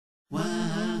Yes,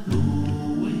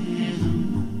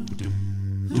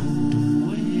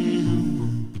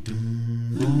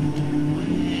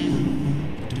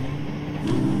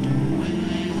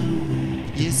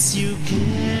 you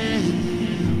can.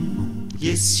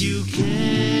 Yes, you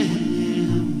can.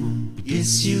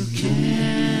 Yes, you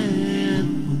can.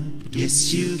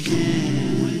 Yes, you can.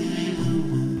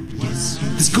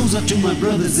 This goes out to my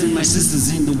brothers and my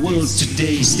sisters in the world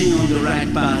today. Stay on the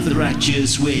right path, the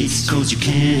righteous way, 'cause you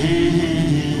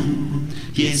can.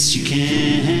 Yes, you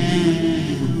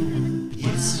can.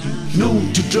 Yes, you can. No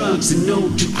to drugs and no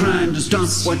to crime. Don't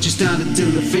stop what you started till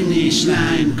the finish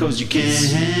line, 'cause you can.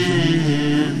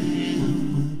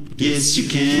 Yes, you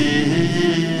can.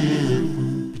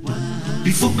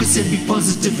 Be focused and be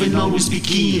positive and always be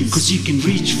keen, 'cause you can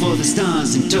reach for the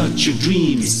stars and touch your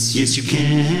dreams. Yes, you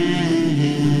can.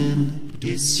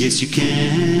 Yes, yes, you can.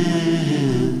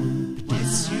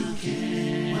 Yes, you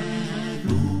can.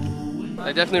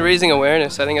 Definitely raising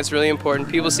awareness. I think it's really important.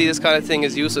 People see this kind of thing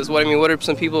as useless. What are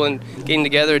some people getting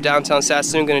together downtown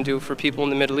Saskatoon going to do for people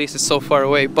in the Middle East? It's so far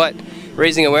away. But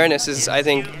raising awareness is, I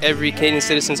think, every Canadian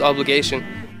citizen's obligation.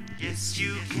 Yes,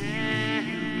 you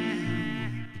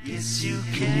can. Yes, you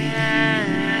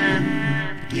can.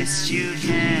 Yes, you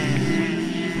can.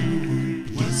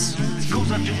 Yes, it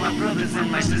goes out to my brothers and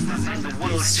my sisters in the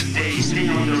world today. Stay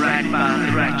on the right path,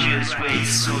 the righteous way,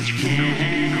 so you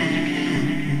can.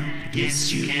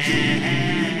 Yes, you can.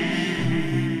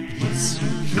 Yes,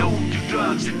 no to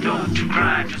drugs and no to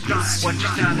crime. Just stop what you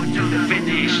started to the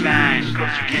finish line,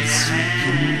 'cause you can.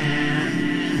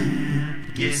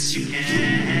 Yes, you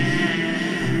can.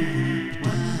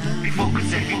 Be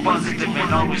focused and be positive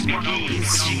and always be keen,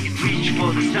 'cause you can reach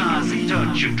for the stars and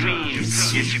touch your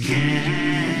dreams. Yes, you can.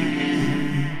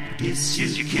 Yes,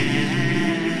 yes, you can.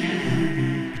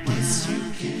 Yes, you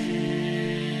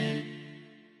can.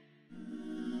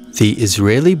 The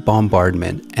Israeli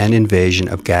bombardment and invasion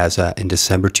of Gaza in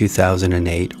December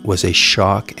 2008 was a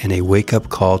shock and a wake-up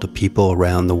call to people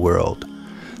around the world.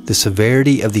 The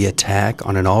severity of the attack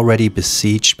on an already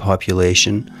besieged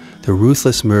population, the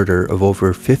ruthless murder of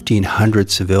over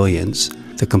 1,500 civilians,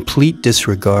 the complete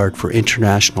disregard for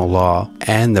international law,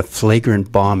 and the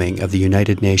flagrant bombing of the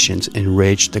United Nations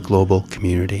enraged the global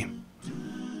community.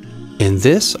 In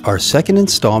this, our second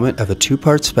installment of a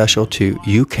two-part special to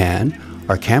You Can,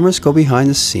 our cameras go behind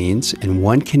the scenes in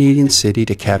one Canadian city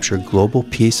to capture global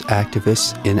peace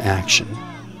activists in action.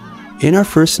 In our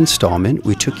first installment,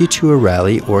 we took you to a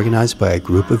rally organized by a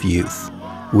group of youth.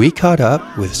 We caught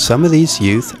up with some of these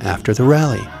youth after the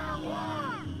rally.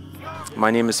 My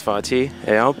name is Fatih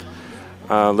Ayub,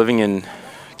 living in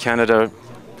Canada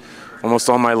almost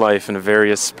all my life in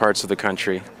various parts of the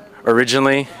country.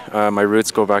 Originally, my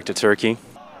roots go back to Turkey.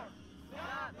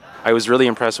 I was really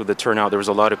impressed with the turnout. There was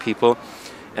a lot of people.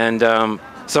 And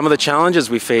some of the challenges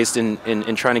we faced in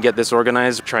trying to get this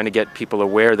organized, trying to get people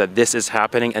aware that this is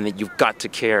happening and that you've got to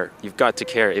care. You've got to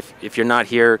care. If you're not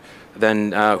here,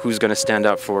 then who's going to stand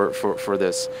up for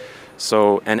this?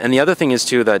 So, and the other thing is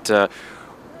too that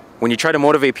when you try to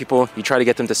motivate people, you try to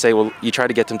get them to say, well, you try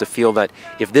to get them to feel that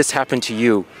if this happened to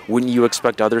you, wouldn't you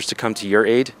expect others to come to your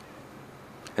aid?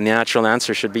 And the natural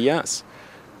answer should be yes.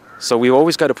 So we've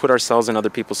always got to put ourselves in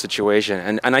other people's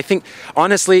situation. And I think,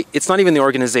 honestly, it's not even the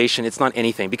organization, it's not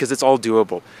anything, because it's all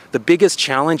doable. The biggest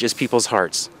challenge is people's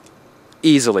hearts.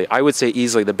 Easily, I would say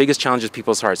easily, the biggest challenge is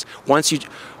people's hearts. Once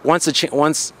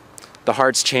the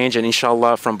hearts change, and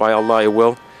inshallah, by Allah it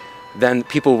will, then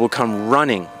people will come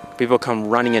running. People come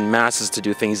running in masses to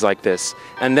do things like this.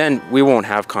 And then we won't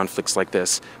have conflicts like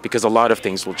this, because a lot of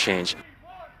things will change.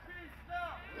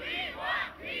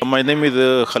 My name is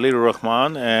Khalil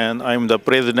Rahman, and I'm the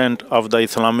president of the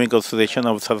Islamic Association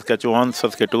of Saskatchewan,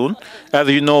 Saskatoon. As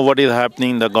you know what is happening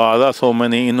in the Gaza, so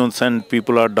many innocent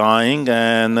people are dying,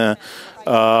 and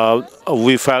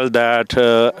we felt that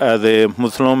as a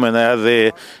Muslim and as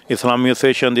a Islamic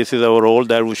Association, this is our role,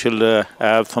 that we should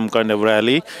have some kind of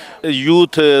rally.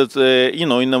 Youth,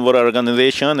 in our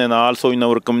organization and also in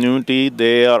our community,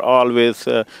 they are always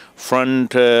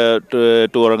front to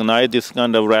organize this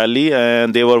kind of rally,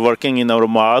 and they were working in our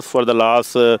mosque for the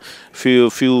last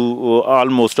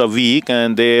almost a week,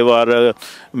 and they were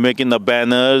making the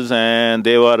banners, and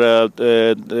they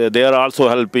are also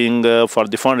helping for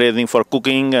the fundraising for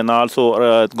cooking, and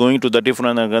also going to the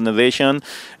different organization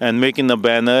and making the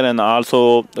banner, and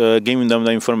also giving them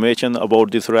the information about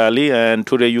this rally. And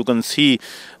today you can see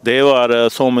there were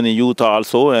so many youth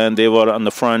also, and they were on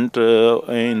the front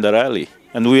in the rally.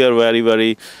 And we are very,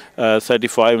 very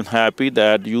satisfied and happy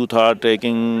that youth are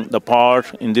taking the part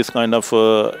in this kind of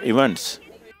events.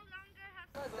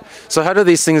 So how do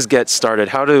these things get started?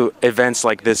 How do events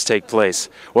like this take place?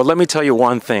 Well, let me tell you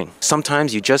one thing.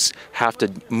 Sometimes you just have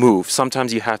to move.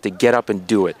 Sometimes you have to get up and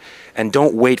do it. And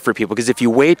don't wait for people, because if you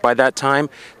wait, by that time,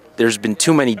 there's been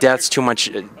too many deaths, too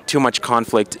much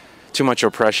conflict, too much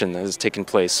oppression that has taken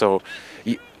place. So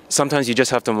sometimes you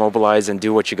just have to mobilize and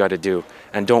do what you got to do,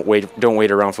 and don't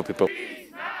wait around for people.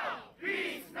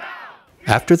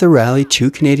 After the rally,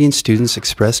 2 Canadian students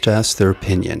expressed to us their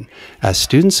opinion. As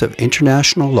students of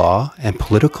international law and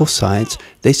political science,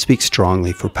 they speak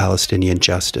strongly for Palestinian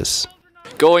justice.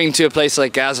 Going to a place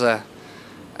like Gaza,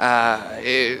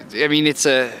 I mean,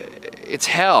 it's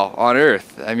hell on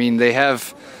earth. I mean, they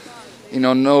have,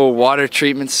 no water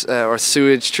treatments or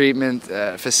sewage treatment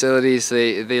facilities.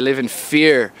 They live in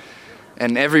fear,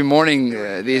 and every morning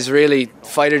the Israeli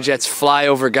fighter jets fly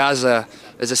over Gaza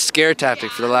as a scare tactic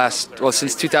for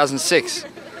since 2006.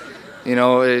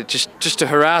 Just to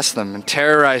harass them and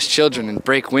terrorize children and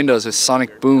break windows with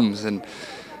sonic booms. And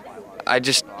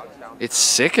it's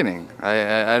sickening.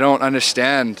 I don't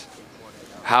understand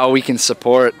how we can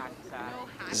support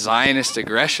Zionist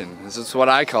aggression. This is what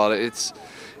I call it.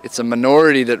 It's a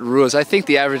minority that rules. I think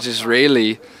the average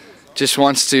Israeli just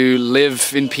wants to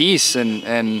live in peace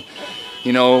and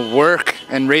work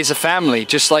and raise a family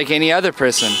just like any other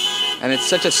person. And it's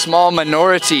such a small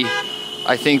minority,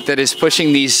 I think, that is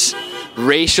pushing these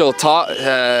racial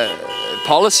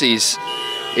policies.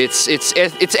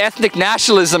 It's ethnic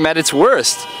nationalism at its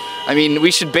worst. I mean, we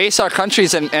should base our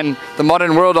countries and the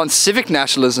modern world on civic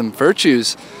nationalism,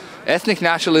 virtues. Ethnic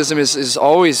nationalism is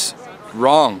always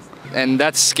wrong, and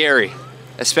that's scary,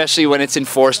 especially when it's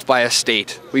enforced by a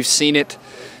state. We've seen it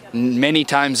many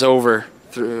times over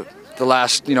through the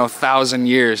last, 1,000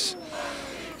 years.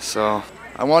 So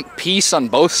I want peace on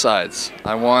both sides.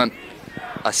 I want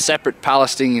a separate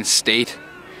Palestinian state.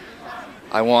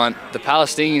 I want the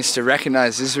Palestinians to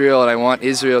recognize Israel, and I want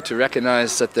Israel to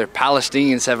recognize that their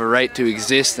Palestinians have a right to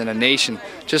exist in a nation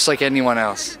just like anyone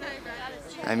else.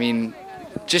 I mean,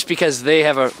 just because they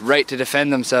have a right to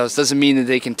defend themselves doesn't mean that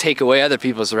they can take away other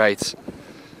people's rights.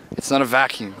 It's not a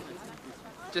vacuum.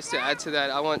 Just to add to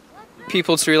that, I want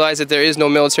people to realize that there is no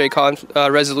military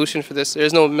resolution for this. There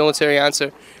is no military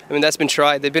answer. I mean, that's been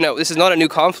tried. This is not a new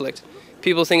conflict.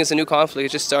 People think it's a new conflict.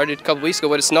 It just started a couple weeks ago,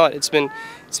 but it's not. It's been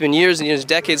years and years,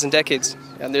 decades and decades,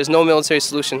 and there's no military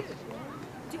solution.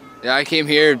 Yeah, I came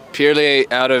here purely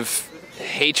out of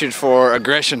hatred for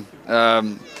aggression.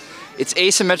 It's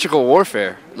asymmetrical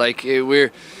warfare.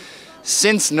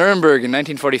 Since Nuremberg in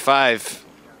 1945,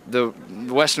 the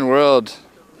Western world,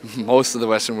 most of the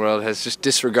Western world, has just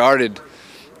disregarded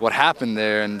what happened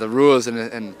there and the rules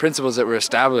and principles that were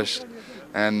established.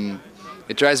 And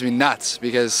it drives me nuts,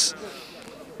 because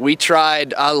we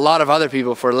tried a lot of other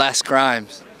people for less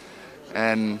crimes,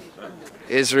 and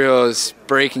Israel is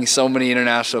breaking so many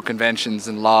international conventions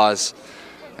and laws.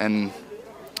 And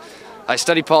I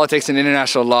study politics and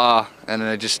international law, and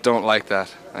I just don't like that.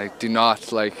 I do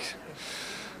not like,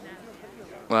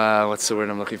 what's the word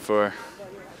I'm looking for?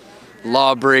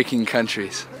 Law-breaking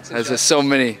countries. There's just so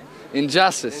many.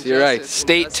 Injustice, you're right.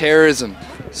 State terrorism.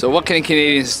 So what can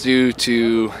Canadians do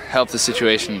to help the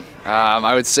situation?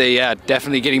 I would say, yeah,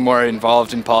 definitely getting more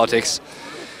involved in politics.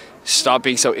 Stop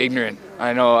being so ignorant.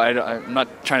 I know I'm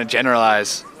not trying to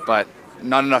generalize, but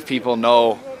not enough people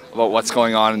know about what's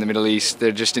going on in the Middle East.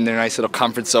 They're just in their nice little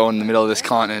comfort zone in the middle of this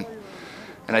continent.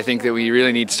 And I think that we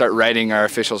really need to start writing our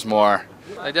officials more.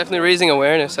 Definitely raising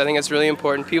awareness. I think it's really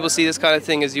important. People see this kind of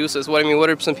thing as useless. What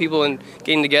are some people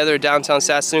getting together downtown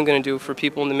Saskatoon going to do for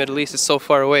people in the Middle East? It's so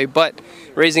far away. But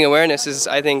raising awareness is,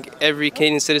 I think, every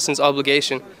Canadian citizen's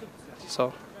obligation.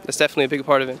 So that's definitely a big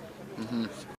part of it.